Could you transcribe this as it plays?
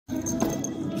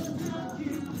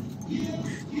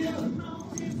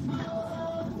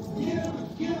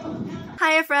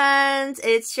Hi friends,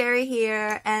 it's Sheri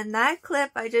here, and that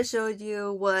clip I just showed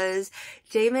you was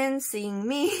Jamin seeing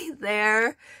me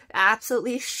there,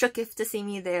 absolutely shooketh to see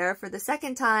me there for the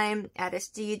second time at a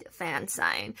Xeed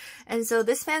Fansign. And so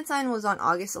this Fansign was on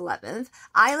August 11th.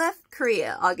 I left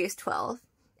Korea August 12th,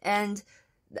 and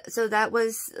so that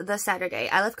was the Saturday.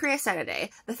 I left Korea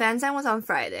Saturday. The Fansign was on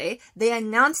Friday. They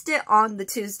announced it on the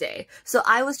Tuesday. So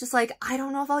I was just like, I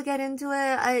don't know if I'll get into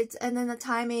it, and then the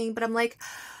timing, but I'm like,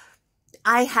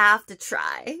 I have to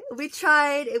try. We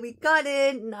tried and we got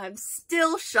in and I'm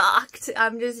still shocked.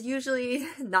 I'm just usually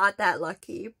not that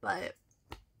lucky, but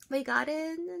we got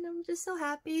in and I'm just so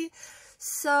happy.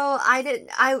 So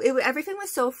everything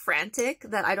was so frantic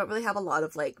that I don't really have a lot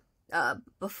of like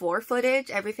before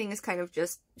footage. Everything is kind of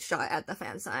just shot at the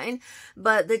Fansign.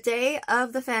 But the day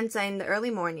of the Fansign, the early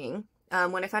morning,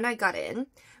 when I found out I got in,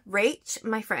 Rach,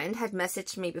 my friend, had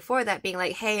messaged me before that being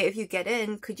like, hey, if you get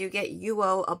in, could you get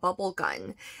Yuo a bubble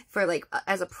gun for like,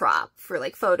 as a prop for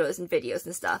like photos and videos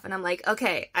and stuff? And I'm like,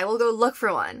 okay, I will go look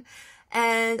for one.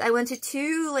 And I went to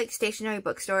two like stationary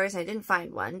bookstores and I didn't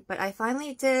find one, but I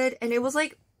finally did, and it was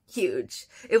like huge.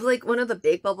 It was like one of the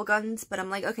big bubble guns, but I'm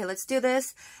like, okay, let's do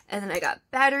this. And then I got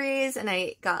batteries and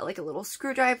I got like a little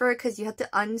screwdriver because you have to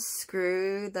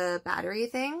unscrew the battery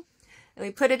thing. And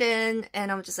we put it in,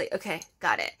 and I'm just like, okay,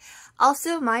 got it.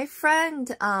 Also, my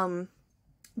friend,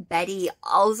 Betty,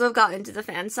 also got into the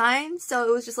Fansign, so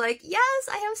it was just like, yes,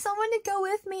 I have someone to go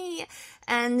with me.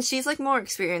 And she's, like, more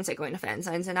experienced at going to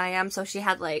Fansigns than I am, so she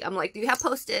had, like, I'm like, do you have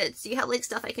Post-its? Do you have, like,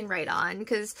 stuff I can write on?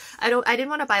 Because I didn't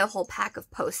want to buy a whole pack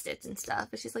of Post-its and stuff.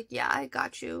 But she's like, yeah, I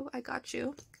got you.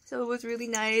 So it was really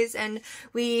nice, and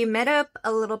we met up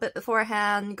a little bit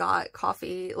beforehand, got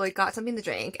coffee, like, got something to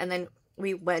drink, and then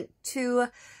we went to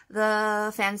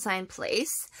the Fansign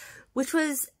place, which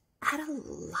was at a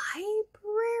library.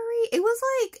 It was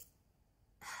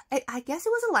like, I guess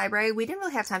it was a library. We didn't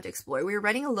really have time to explore. We were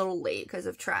running a little late because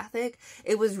of traffic.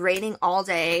 It was raining all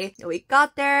day. We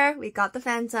got there, we got the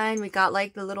Fansign, we got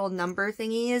like the little number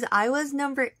thingies. I was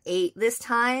number 8 this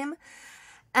time,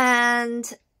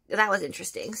 and that was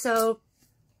interesting. So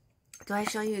do I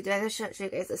show you guys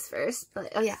this first?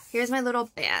 But oh yeah, here's my little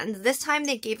band. This time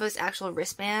they gave us actual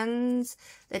wristbands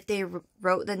that they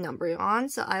wrote the number on.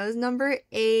 So I was number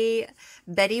 8.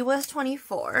 Betty was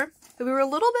 24. So we were a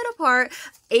little bit apart.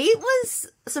 8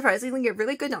 was surprisingly a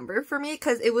really good number for me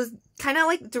because it was kind of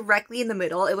like directly in the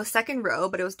middle. It was second row,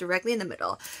 but it was directly in the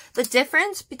middle. The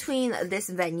difference between this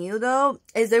venue though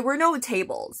is there were no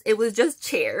tables. It was just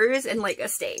chairs and like a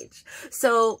stage.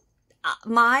 So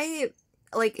my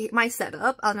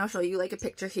setup, and I'll show you like a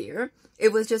picture here.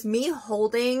 It was just me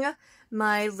holding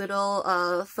my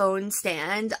little phone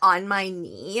stand on my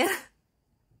knee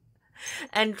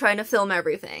and trying to film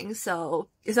everything. So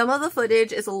some of the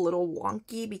footage is a little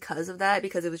wonky because of that,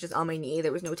 because it was just on my knee.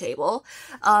 There was no table.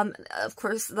 Of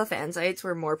course, the fan sites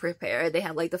were more prepared. They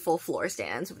had like the full floor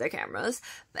stands with their cameras.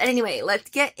 But anyway, let's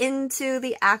get into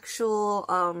the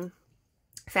actual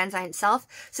Fansign itself.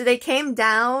 So they came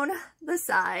down the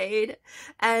side,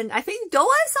 and I think Doha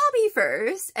saw me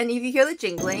first, and if you hear the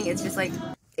jingling, it's just like,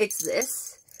 it's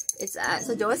this, it's that.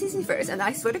 So Doha sees me first, and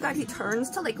I swear to God, he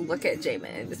turns to like look at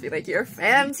Jamin and just be like, your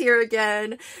fam's here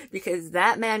again, because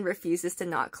that man refuses to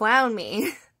not clown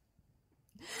me.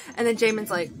 And then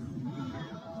Jamin's like,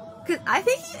 because I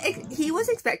think he was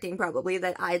expecting probably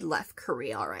that I'd left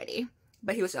Korea already,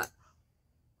 but he was not.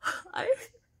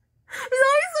 He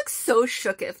always looks so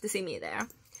shooketh to see me there.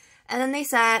 And then they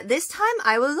said, this time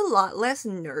I was a lot less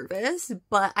nervous,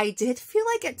 but I did feel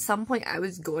like at some point I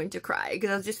was going to cry, because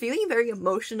I was just feeling very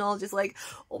emotional, just like,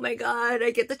 oh my god,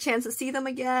 I get the chance to see them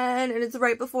again, and it's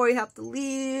right before you have to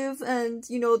leave, and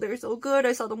you know, they're so good,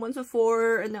 I saw them once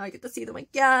before, and now I get to see them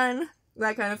again,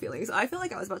 that kind of feeling. So I feel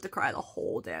like I was about to cry the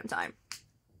whole damn time.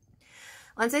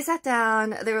 Once I sat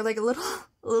down, there were like a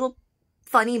little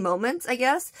funny moments, I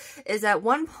guess, is at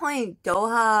one point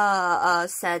Doha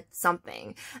said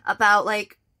something about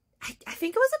like, I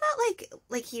think it was about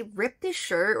like he ripped his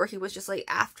shirt, or he was just like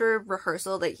after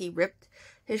rehearsal that he ripped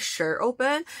his shirt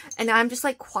open, and I'm just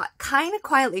like kind of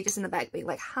quietly just in the back being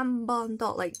like, 한 번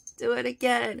더, like do it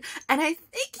again, and I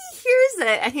think he hears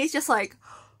it and he's just like,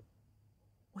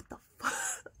 what the fuck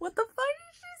did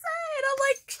she say? And I'm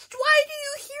like, why do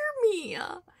you hear me?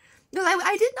 No,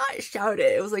 I did not shout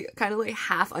it. It was like kind of like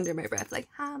half under my breath, like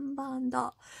한 번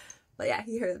더. But yeah,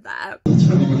 he heard that.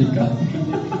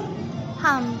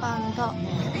 한 번 더.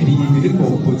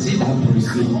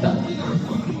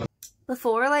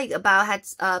 before, like, Bao had,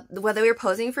 whether we were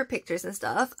posing for pictures and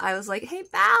stuff, I was like, hey,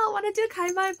 Bao, want to do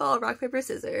Kai-Mai-Ball, rock, paper,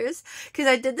 scissors? Because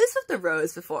I did this with the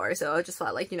rose before, so I just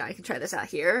thought, like, you know, I can try this out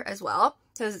here as well.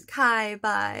 So it was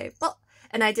Kai-Mai-Ball,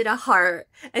 and I did a heart,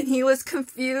 and he was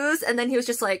confused, and then he was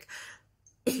just like,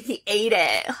 he ate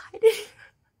it. It's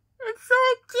so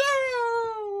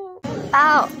cute!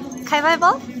 Bao,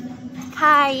 Kai-Mai-Ball?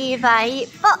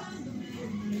 Kai-Mai-Ball!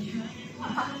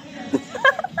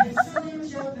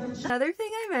 Another thing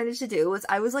I managed to do was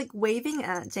I was like waving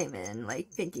at Jamin, like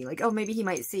thinking like, oh, maybe he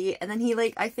might see, and then he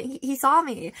like, I think he saw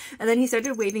me, and then he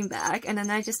started waving back, and then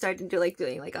I just started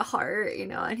doing like a heart, you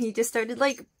know, and he just started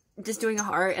like just doing a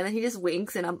heart, and then he just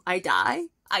winks, and I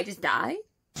just die.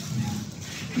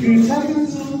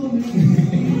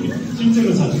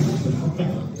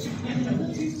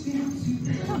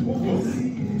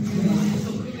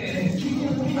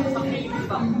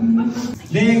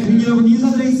 네, 그럼 여러분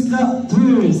인사드리겠습니다.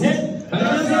 둘, 셋!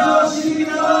 안녕하세요,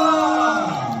 시리입니다!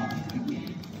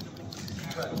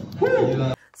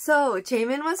 So,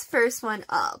 Jamin was first one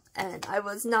up, and I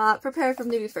was not prepared for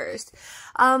him to be first.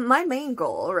 My main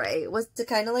goal, right, was to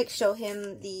kind of like show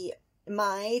him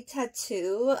my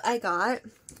tattoo I got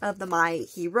of the my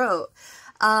he wrote.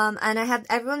 And I had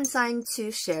everyone signed to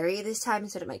Sheri this time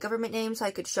instead of my government name, so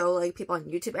I could show like people on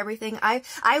YouTube everything. I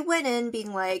went in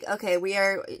being like, okay, we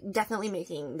are definitely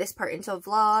making this part into a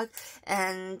vlog,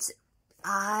 and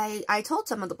I told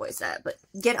some of the boys that, but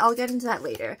I'll get into that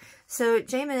later. So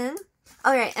Jamin,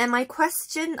 okay, and my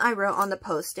question I wrote on the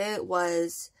post-it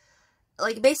was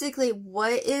like basically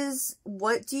what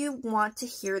do you want to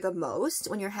hear the most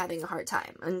when you're having a hard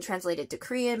time, and translated to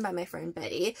Korean by my friend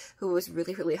Betty, who was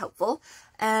really, really helpful.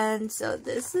 And so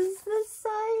this is the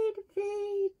side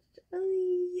page.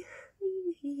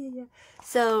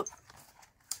 So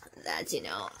that's, you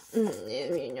know,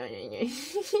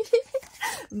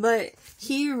 but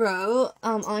he wrote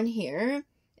on here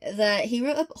that he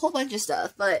wrote a whole bunch of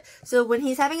stuff, but so when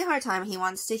he's having a hard time, he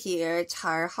wants to hear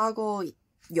잘하고요,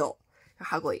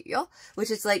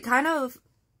 which is like kind of,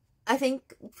 I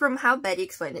think from how Betty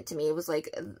explained it to me, it was like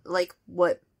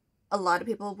what a lot of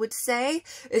people would say.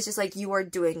 It's just like, you are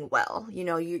doing well, you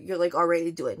know, you're like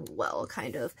already doing well,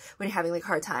 kind of, when you're having like a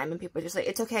hard time, and people are just like,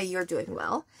 it's okay, you're doing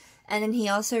well. And then he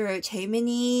also wrote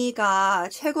제민이가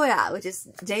최고야, which is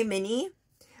Jaminny,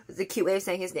 the cute way of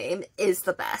saying his name, is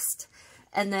the best.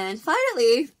 And then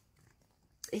finally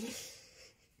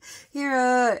he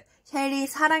wrote Sheri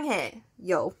사랑해,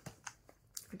 yo,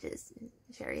 which is,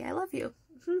 Sheri, I love you.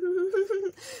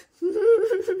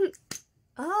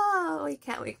 Oh, I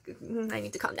can't wait. I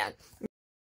need to calm down.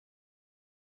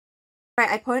 Right,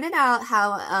 I pointed out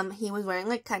how he was wearing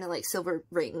like kind of like silver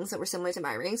rings that were similar to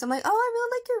my rings. I'm like, oh, I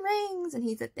really like your rings, and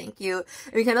he said thank you.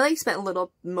 And we kind of like spent a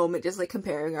little moment just like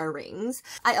comparing our rings.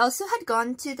 I also had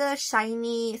gone to the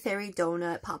Shiny Fairy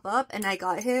Donut pop-up, and I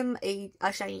got him a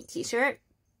shiny t-shirt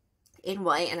in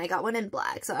white, and I got one in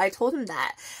black, so I told him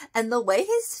that, and the way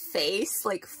his face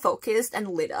like focused and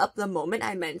lit up the moment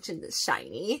I mentioned the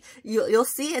shiny, you'll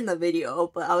see in the video,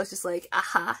 but I was just like,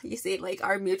 aha, you see, like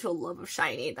our mutual love of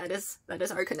shiny, that is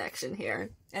our connection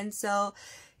here. And so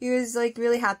he was like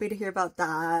really happy to hear about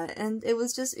that, and it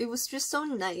was just so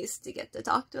nice to get to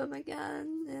talk to him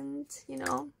again. And you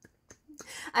know,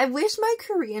 I wish my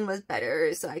Korean was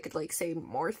better so I could like say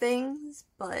more things,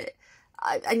 but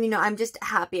I mean, I'm just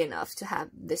happy enough to have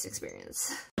this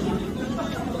experience.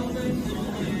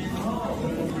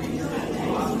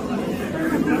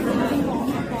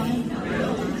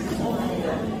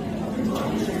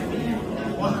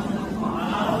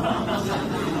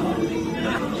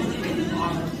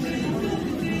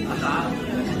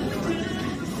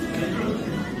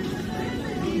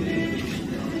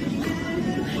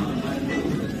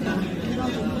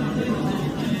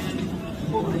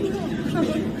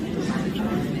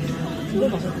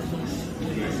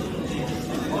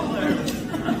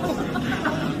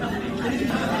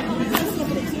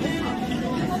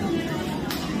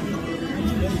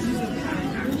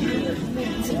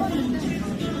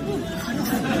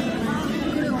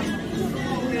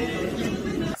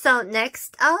 So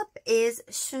next up is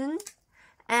Shun,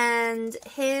 and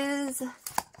his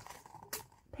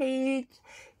page,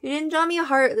 he didn't draw me a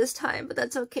heart this time, but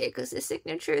that's okay because his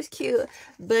signature is cute.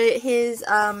 But his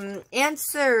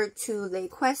answer to the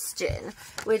question,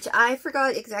 which I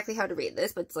forgot exactly how to read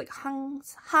this, but it's like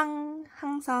항상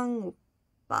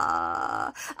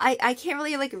oppa. I can't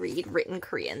really like read written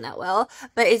Korean that well,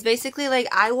 but it's basically like,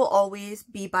 I will always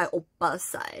be by oppa's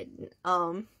side,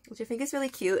 which I think is really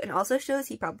cute, and also shows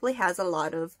he probably has a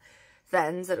lot of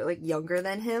fans that are like younger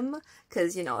than him,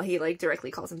 because you know he like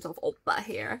directly calls himself oppa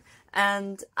here,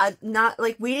 and not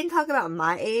like, we didn't talk about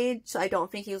my age, so I don't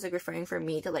think he was like referring for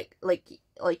me to like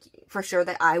for sure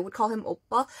that I would call him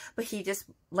oppa, but he just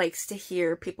likes to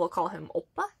hear people call him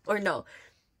oppa, or no,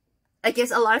 I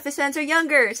guess a lot of his fans are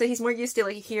younger, so he's more used to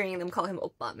like hearing them call him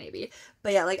oppa maybe.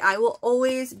 But yeah, like I will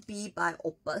always be by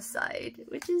oppa's side,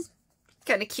 which is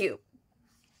kind of cute.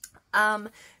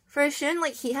 For Shun,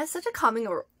 like, he has such a calming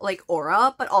like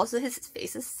aura, but also his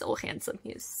face is so handsome.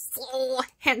 He is so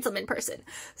handsome in person.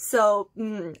 So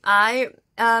I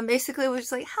basically was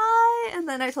just like, hi, and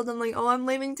then I told him like, oh, I'm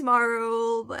leaving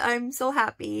tomorrow, but I'm so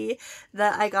happy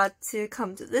that I got to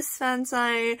come to this fan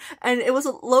sign, and it was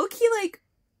low-key like,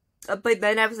 but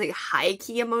then I was like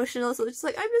high-key emotional, so it's just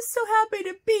like, I'm just so happy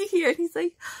to be here. And he's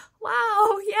like,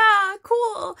 wow, yeah,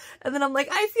 cool. And then I'm like,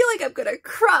 I feel like I'm gonna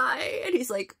cry. And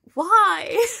he's like, why?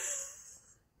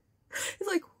 He's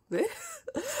like, what?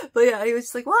 But yeah, he was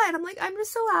just like, why? And I'm like, I'm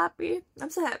just so happy. I'm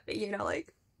so happy, you know,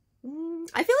 like,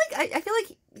 I feel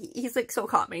like he's like so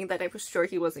calming that I was sure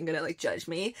he wasn't gonna like judge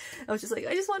me. I was just like,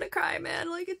 I just want to cry, man.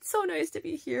 Like, it's so nice to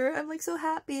be here. I'm like so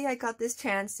happy I got this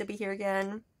chance to be here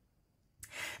again.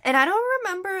 And I don't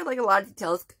remember like a lot of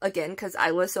details again because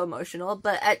I was so emotional,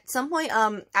 but at some point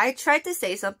I tried to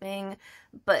say something,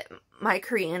 but my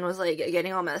Korean was like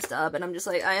getting all messed up, and I'm just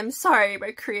like, I am sorry,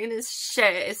 my Korean is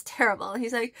shit, it's terrible. And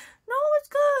he's like, no, it's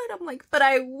good. I'm like, but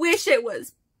I wish it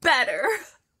was better.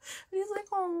 And he's like,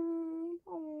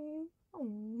 oh,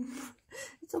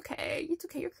 it's okay,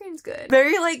 your Korean's good.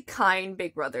 Very like kind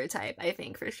big brother type, I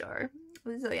think, for sure.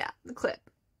 So yeah, the clip.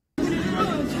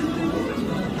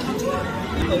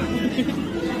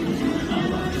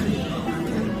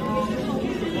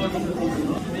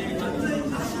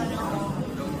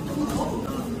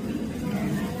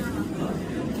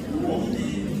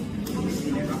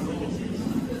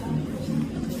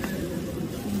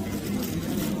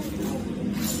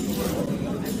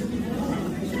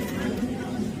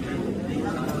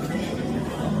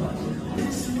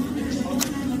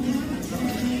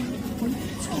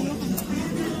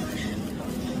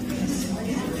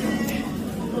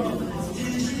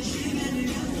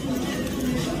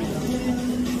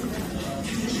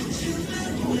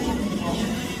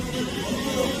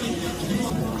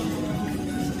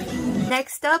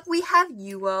 Next up, we have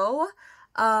Yuo,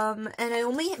 and I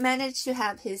only managed to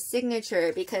have his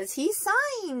signature because he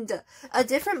signed a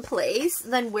different place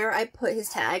than where I put his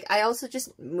tag. I also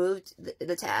just moved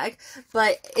the tag,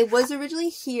 but it was originally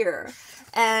here,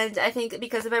 and I think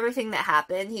because of everything that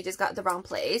happened, he just got the wrong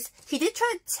place. He did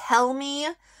try to tell me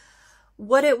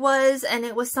what it was, and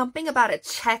it was something about a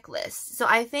checklist. So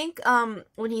I think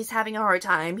when he's having a hard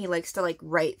time, he likes to like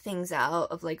write things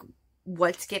out of like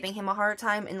what's giving him a hard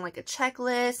time in like a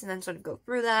checklist, and then sort of go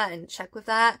through that and check with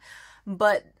that.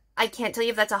 But I can't tell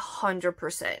you if that's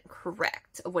 100%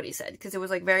 correct of what he said, because it was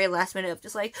like very last minute of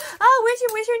just like, oh,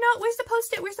 where's your note, where's the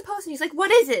post-it, where's the post? And he's like, what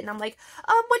is it? And I'm like,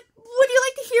 what do you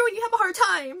like to hear when you have a hard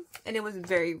time? And it was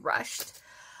very rushed.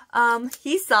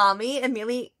 He saw me,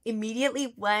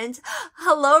 immediately went,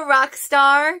 hello, rock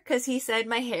star, because he said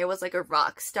my hair was like a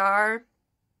rock star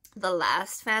the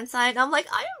last fan sign. I'm like,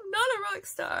 I am not a rock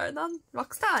star. 난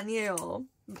rockstar 아니에요.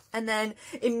 And then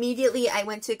immediately I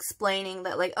went to explaining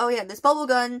that like, oh yeah, this bubble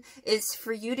gun is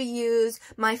for you to use.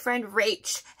 My friend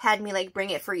Rach had me like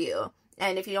bring it for you,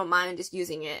 and if you don't mind just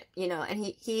using it, you know. And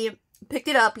he picked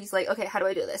it up. He's like, okay, how do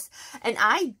I do this? And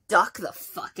I duck the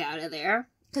fuck out of there.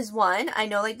 Because one, I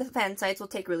know like the fan sites will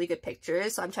take really good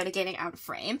pictures, so I'm trying to get it out of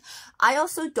frame. I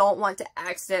also don't want to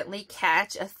accidentally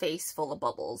catch a face full of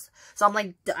bubbles. So I'm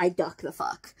like, I duck the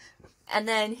fuck. And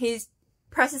then he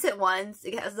presses it once,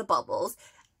 it has the bubbles.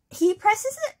 He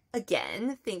presses it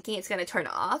again, thinking it's going to turn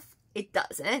off. It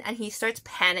doesn't, and he starts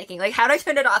panicking, like, how do I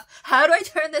turn it off? How do I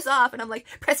turn this off? And I'm like,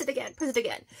 press it again, press it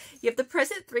again. You have to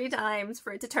press it 3 times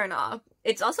for it to turn off.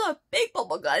 It's also a big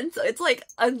bubble gun, so it's like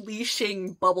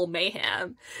unleashing bubble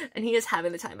mayhem, and he is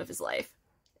having the time of his life.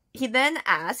 He then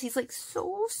asks, he's like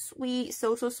so sweet,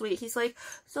 so sweet. He's like,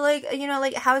 so like, you know,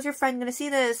 like, how's your friend gonna see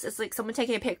this? It's like someone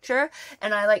taking a picture,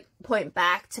 and I like point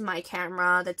back to my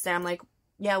camera that's there. I'm like,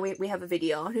 yeah, we have a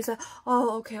video. And he's like,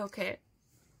 oh, okay.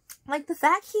 Like, the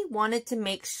fact he wanted to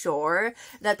make sure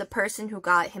that the person who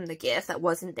got him the gift that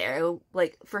wasn't there,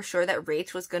 like, for sure that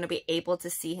Rach was going to be able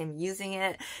to see him using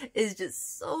it is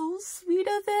just so sweet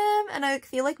of him. And I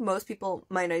feel like most people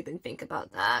might not even think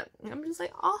about that. And I'm just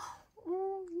like, oh,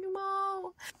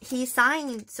 no. He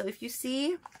signed. So if you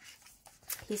see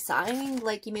he signed,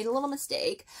 like, he made a little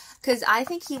mistake, because I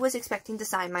think he was expecting to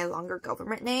sign my longer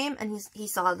government name, and he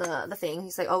saw the thing,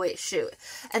 he's like, oh wait, shoot.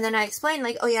 And then I explained,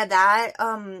 like, oh yeah, that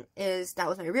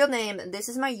was my real name, and this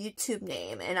is my YouTube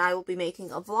name, and I will be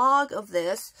making a vlog of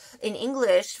this in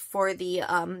English for the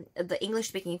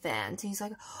English-speaking fans. And he's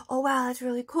like, oh wow, that's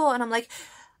really cool. And I'm like,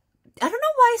 I don't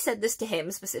know why I said this to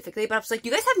him specifically, but I was like,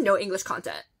 you guys have no English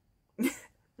content.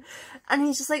 And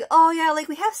he's just like, oh yeah, like,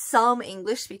 we have some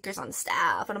English speakers on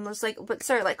staff. And I'm just like, but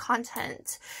sir, like,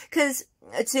 content. Because,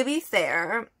 to be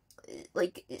fair,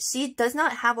 like, Xeed does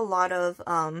not have a lot of,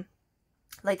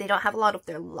 like, they don't have a lot of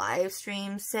their live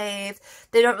streams saved.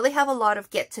 They don't really have a lot of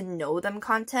get to know them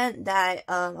content that,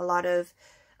 a lot of,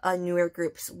 newer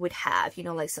groups would have, you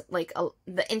know, like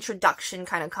the introduction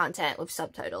kind of content with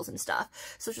subtitles and stuff.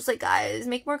 So it's just like, guys,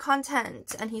 make more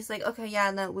content. And he's like, okay, yeah,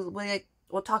 and then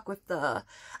we'll talk with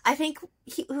I think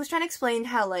he was trying to explain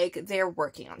how, like, they're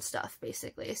working on stuff,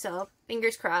 basically. So,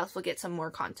 fingers crossed, we'll get some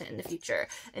more content in the future.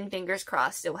 And fingers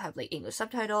crossed, it will have, like, English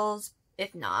subtitles.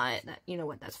 If not, you know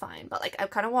what, that's fine. But, like, I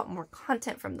kind of want more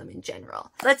content from them in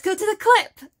general. Let's go to the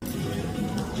clip!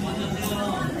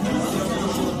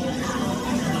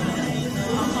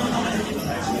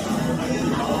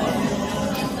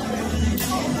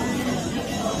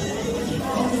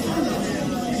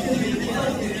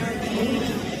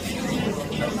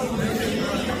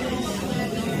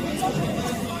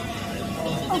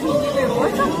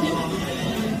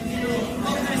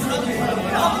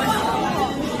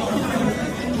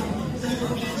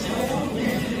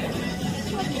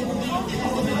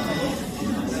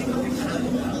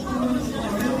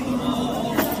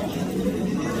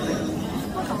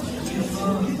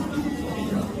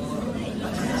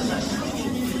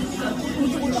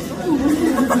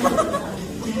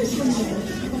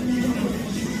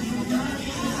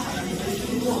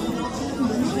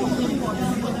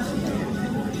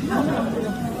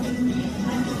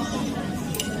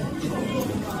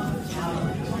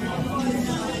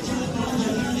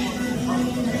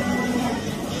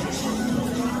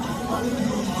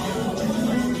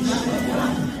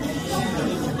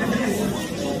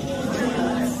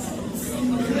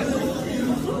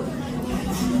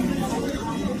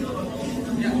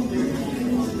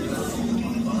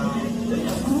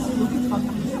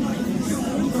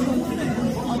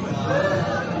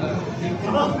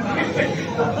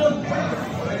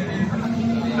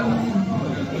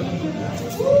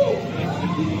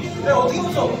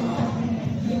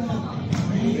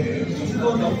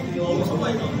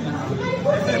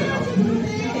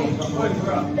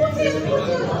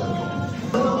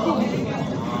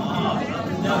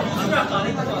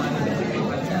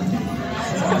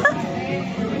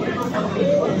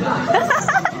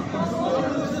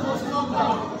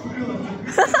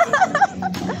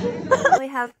 We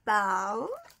have Bao.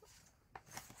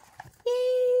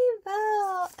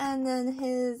 Bao. And then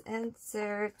his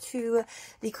answer to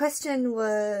the question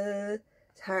was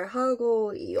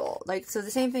잘하고 있어. Like, so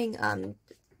the same thing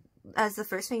as the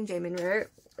first thing Jamin wrote,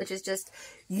 which is just,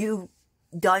 you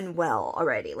done well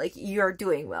already. Like, you're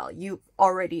doing well. You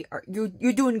already are.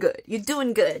 You're doing good. You're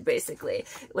doing good, basically.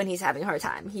 When he's having a hard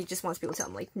time, he just wants people to tell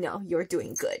him, like, no, you're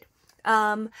doing good.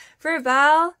 For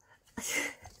Bao,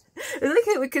 it's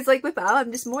like, because, like, with Bao,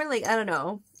 I'm just more like, I don't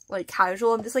know, like,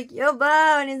 casual. I'm just like, yo,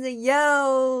 Bao, and he's like,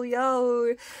 yo,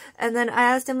 yo. And then I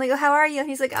asked him, like, oh, how are you? And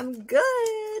he's like, I'm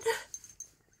good.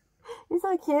 He's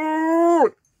so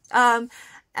cute. And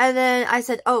then I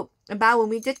said, oh, Bao, when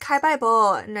we did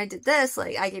가위바위보 and I did this,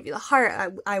 like, I gave you the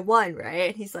heart, I won, right?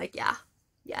 And he's like, yeah,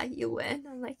 you win.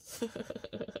 I'm like,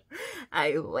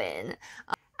 I win.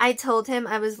 I told him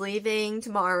I was leaving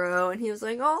tomorrow, and he was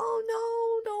like, oh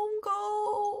no, don't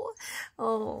go.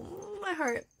 Oh, my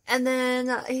heart. And then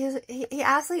he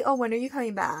asked, like, oh, when are you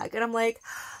coming back? And I'm like,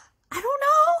 I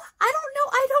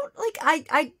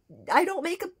don't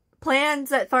make plans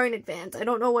that far in advance. I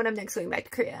don't know when I'm next going back to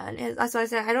Korea. And that's why I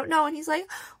said, I don't know. And he's like,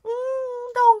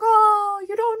 don't go.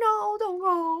 You don't know. Don't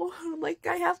go. I'm like,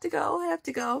 I have to go.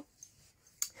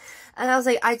 And I was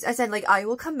like, I said, like, I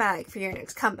will come back for your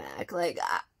next comeback. Like,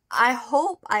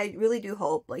 I really do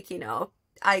hope, like, you know,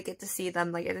 I get to see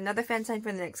them, like, at another fan sign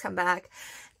for the next comeback.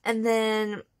 And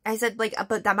then I said, like,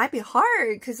 but that might be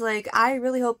hard, because, like, I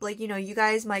really hope, like, you know, you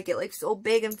guys might get, like, so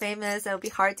big and famous that it'll be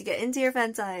hard to get into your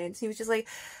fan signs. He was just like,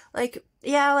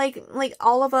 yeah, like,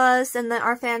 all of us, and then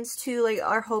our fans, too, like,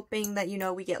 are hoping that, you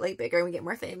know, we get, like, bigger and we get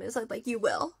more famous. Like, you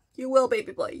will,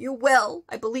 baby boy, you will.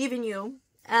 I believe in you.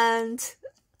 And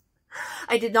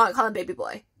I did not call him baby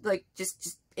boy, like,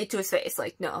 just into his face,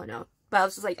 like, no. But I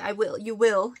was just like, I will, you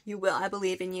will, I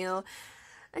believe in you.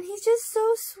 And he's just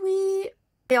so sweet.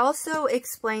 I also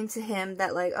explained to him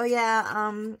that like, oh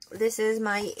yeah, this is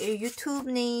my YouTube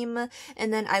name,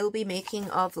 and then I will be making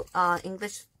a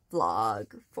English vlog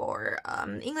for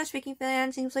English speaking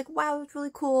fans. And he was like, wow, it's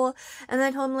really cool. And then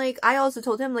I told him like, I also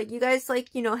told him like, you guys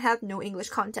like, you know, have no English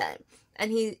content.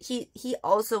 And he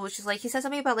also was just like, he said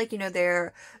something about like, you know,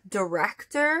 their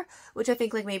director, which I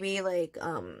think like maybe like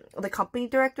the company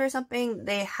director or something,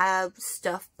 they have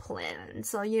stuff planned.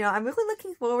 So, you know, I'm really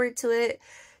looking forward to it,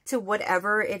 to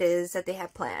whatever it is that they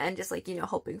have planned, just like, you know,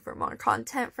 hoping for more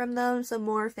content from them so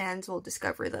more fans will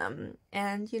discover them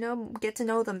and, you know, get to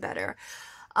know them better.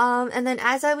 And then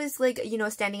as I was like, you know,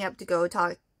 standing up to go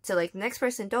talk to like the next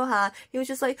person in Doha, he was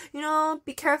just like, you know,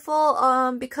 be careful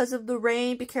because of the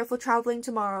rain, be careful traveling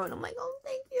tomorrow. And I'm like, oh,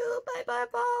 thank you, bye bye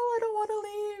bye, I don't want to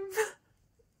leave.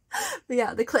 But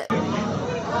yeah, the clip.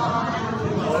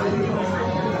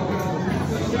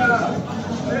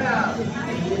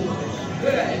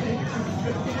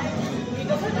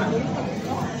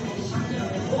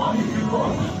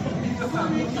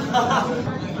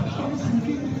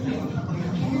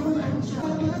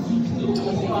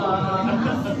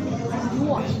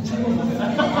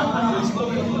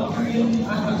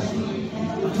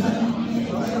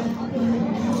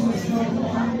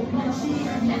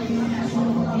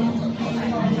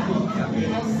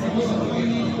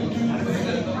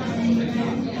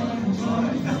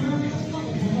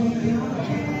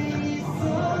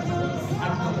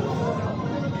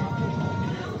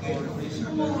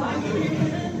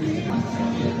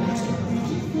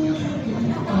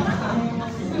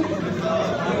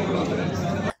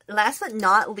 Last but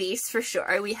not least, for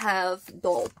sure, we have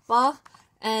Doha,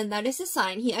 and that is his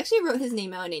sign. He actually wrote his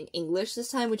name out in English this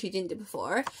time, which he didn't do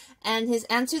before. And his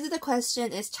answer to the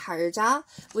question is 잘자,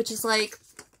 which is like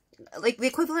the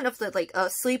equivalent of the like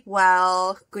sleep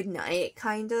well, good night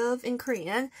kind of in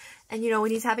Korean. And you know,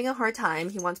 when he's having a hard time,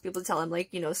 he wants people to tell him like,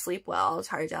 you know, sleep well,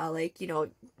 잘자, like, you know,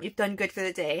 you've done good for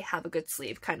the day, have a good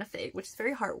sleep kind of thing, which is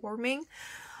very heartwarming.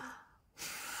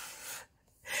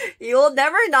 You will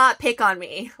never not pick on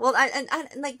me. Well, and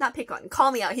like, not pick on,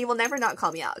 call me out. He will never not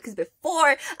call me out. Because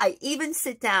before I even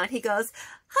sit down, he goes,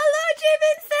 hello,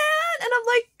 Jimin fan! And I'm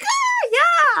like, ah,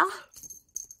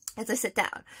 yeah! As I sit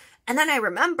down. And then I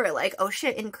remember, like, oh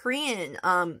shit, in Korean,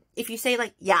 if you say,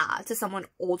 like, yeah to someone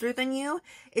older than you,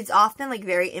 it's often, like,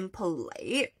 very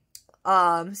impolite.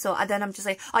 So then I'm just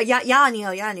like, oh, yeah,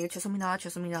 아니에요,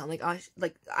 죄송합니다. I'm like, oh,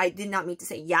 like, I did not mean to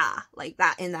say yeah, like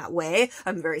that, in that way.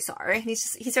 I'm very sorry. And he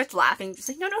starts laughing, just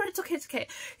like, no, it's okay. And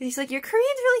he's like, your Korean's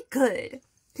really good.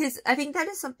 Because I think that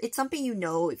is it's something you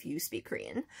know if you speak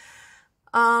Korean.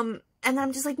 And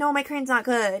I'm just like, no, my Korean's not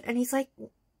good. And he's like,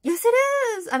 yes, it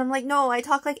is. And I'm like, no, I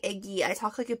talk like 애기, I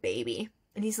talk like a baby.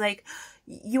 And he's like,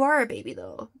 you are a baby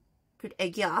though. Good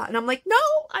애기야. And I'm like, no,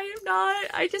 I am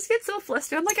not. I just get so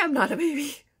flustered. I'm like, I'm not a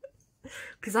baby.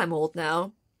 Because I'm old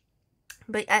now.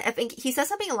 But I think he says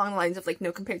something along the lines of like,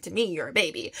 no, compared to me, you're a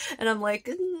baby. And I'm like,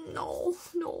 no.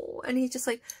 And he's just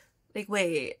like,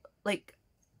 wait, like,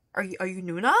 are you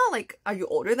Nuna? Like, are you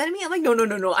older than me? I'm like, no,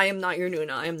 I am not your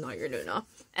Nuna.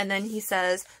 And then he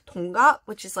says, 동갑,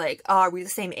 which is like, oh, are we the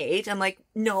same age? I'm like,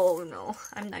 no,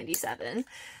 I'm 97.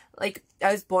 Like,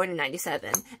 I was born in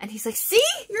 97. And he's like, see?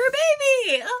 You're a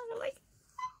baby! I'm like,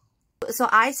 so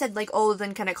I said, like, oh,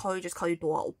 then can I just call you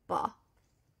Doha oppa?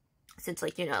 Since,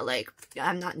 like, you know, like,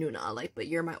 I'm not Nuna, like, but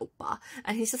you're my oppa.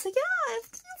 And he's just like, yeah,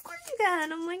 of course you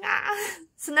can. I'm like, ah.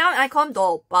 So now I call him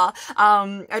Doha oppa.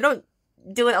 I don't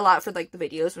do it a lot for, like, the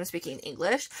videos when I'm speaking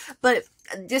English. But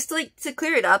just, like, to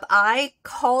clear it up, I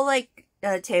call, like,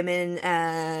 Taemin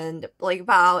and, like,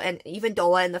 Bao and even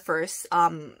Doha in the first,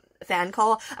 fan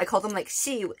call, I call them like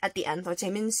씨 at the end, so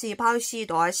Jaemin 씨, Bao 씨,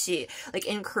 Doha 씨, like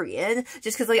in Korean,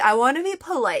 just because like I want to be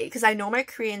polite, because I know my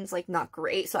Korean's like not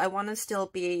great, so I want to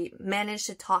still manage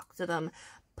to talk to them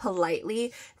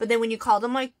politely. But then when you call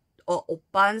them like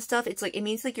oppa and stuff, it's like, it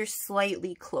means like you're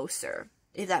slightly closer,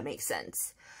 if that makes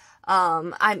sense.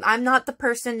 I'm not the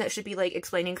person that should be like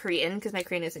explaining Korean because my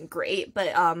Korean isn't great, but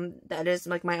that is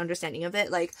like my understanding of it.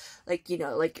 Like you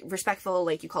know, like respectful,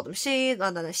 like you call them she,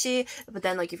 she, but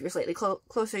then like if you're slightly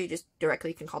closer, you just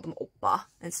directly can call them oppa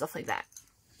and stuff like that.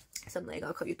 So I'm like,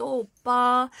 I'll call you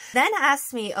oppa. Then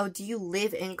asked me, oh, do you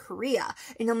live in Korea?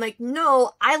 And I'm like,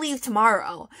 no, I leave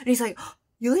tomorrow. And he's like, oh,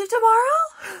 you leave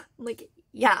tomorrow? I'm like,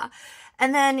 yeah.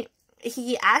 And then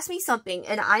he asked me something,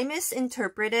 and I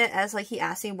misinterpreted it as, like, he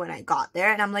asked me when I got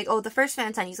there, and I'm like, oh, the first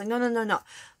fan sign. He's like, no.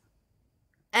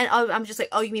 And I'm just like,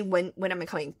 oh, you mean when am I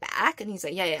coming back? And he's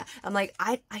like, yeah. I'm like,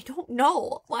 I don't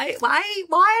know. Why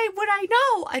would I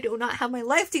know? I do not have my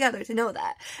life together to know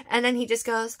that. And then he just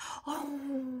goes, oh.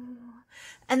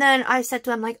 And then I said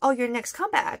to him, like, oh, your next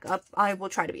comeback, I will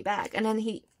try to be back. And then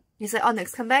he's like, oh,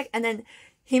 next comeback. And then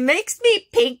he makes me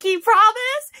pinky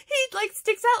promise. He like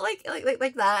sticks out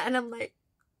like that. And I'm like,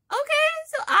 okay,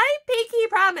 so I pinky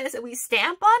promise, and we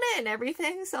stamp on it and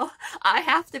everything, so I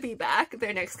have to be back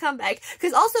their next comeback.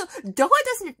 Because also,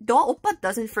 Doha Oppa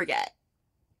doesn't forget.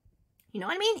 You know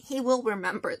what I mean? He will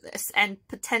remember this and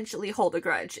potentially hold a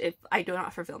grudge if I do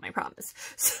not fulfill my promise.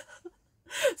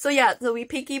 So yeah, so we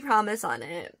pinky promise on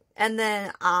it. And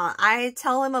then I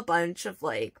tell him a bunch of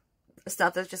like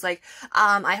stuff that's just like,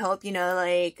 I hope, you know,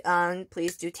 like,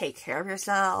 please do take care of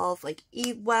yourself, like,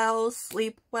 eat well,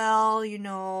 sleep well, you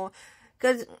know,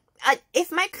 because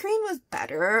if my Korean was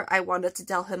better, I wanted to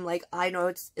tell him, like, I know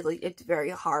it's very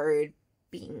hard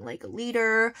being, like, a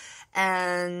leader,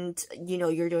 and, you know,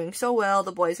 you're doing so well,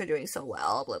 the boys are doing so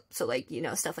well, so, like, you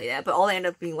know, stuff like that, but all I end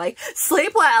up being, like,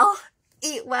 sleep well,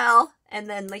 eat well, and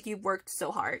then, like, you've worked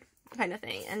so hard, kind of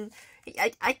thing, and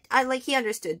I like, he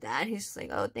understood that. He's just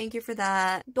like, oh, thank you for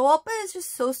that. Doha is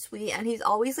just so sweet, and he's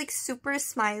always, like, super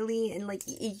smiley, and, like,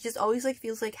 he just always, like,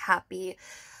 feels, like, happy.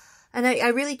 And I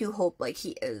really do hope, like,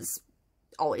 he is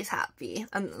always happy.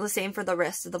 And the same for the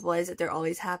rest of the boys, that they're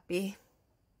always happy.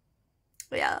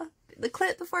 But yeah, the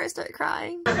clip before I start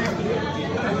crying.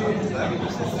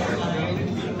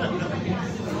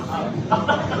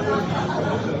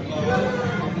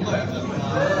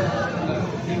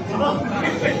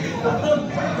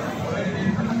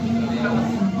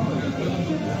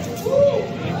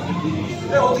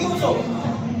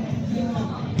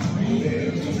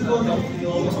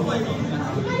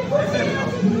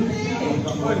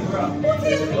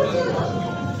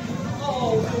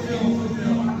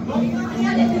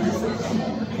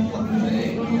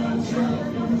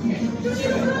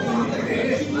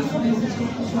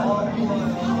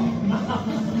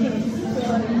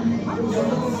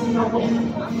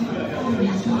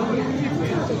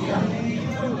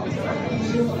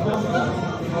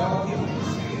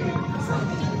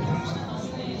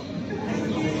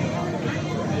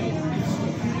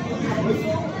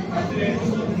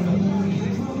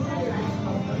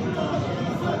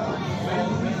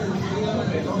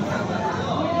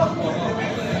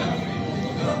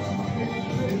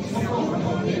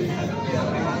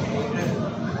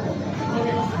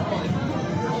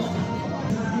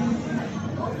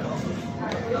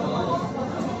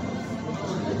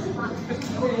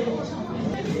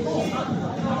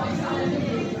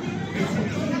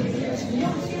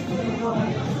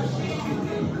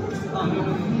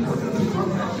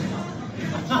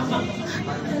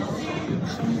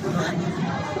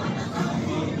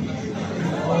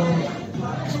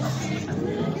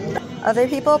 Other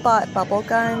people bought bubble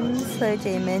guns for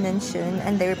Jaemin and Shun,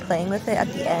 and they were playing with it at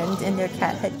the end in their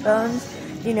cat headphones.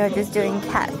 You know, just doing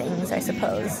cat things, I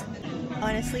suppose.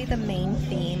 Honestly, the main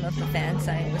theme of the fan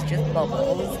sign was just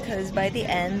bubbles, because by the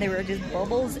end there were just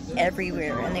bubbles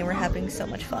everywhere, and they were having so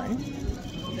much fun.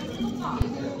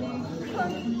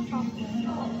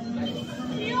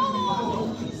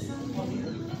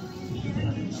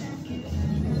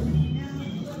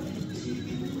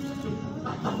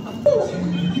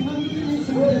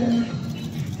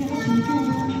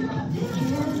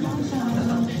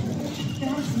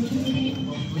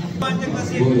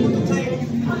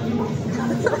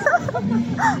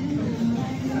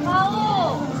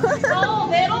 가오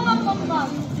메론 한 번만.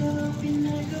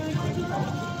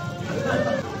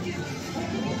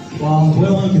 와,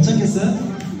 도영아 괜찮겠어요?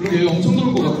 얘 엄청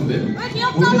좋을 것 같은데? 왜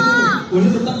귀엽잖아.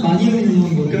 원래도 딱 많이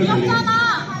입는 거.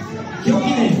 귀엽잖아. 귀엽긴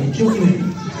해, 귀엽긴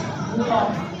해.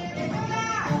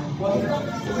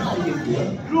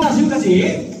 자,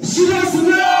 지금까지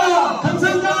시작했습니다.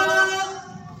 감사합니다.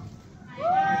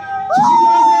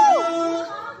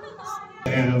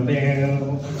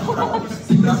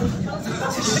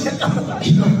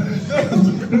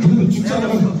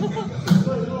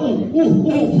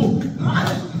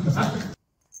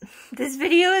 This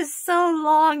video is so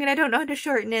long and I don't know how to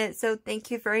shorten it, so thank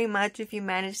you very much if you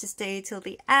managed to stay till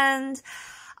the end.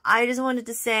 I just wanted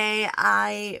to say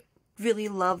I really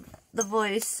love the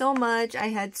voice so much. I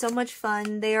had so much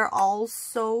fun. They are all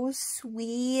so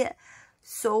sweet,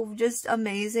 so just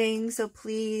amazing. So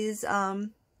please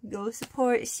go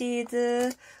support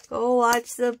Xeed, go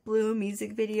watch the Blue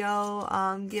music video,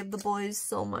 give the boys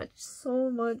so much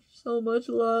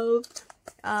love.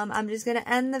 I'm just gonna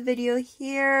end the video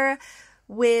here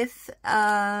with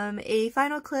a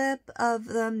final clip of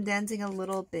them dancing a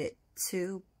little bit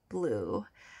to Blue.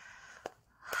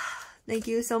 Thank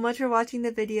you so much for watching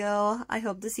the video. I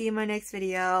hope to see you in my next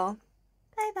video.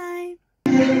 Bye bye.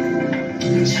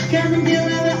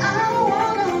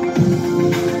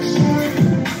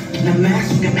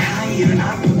 이런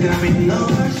아픔감이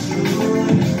널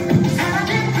수는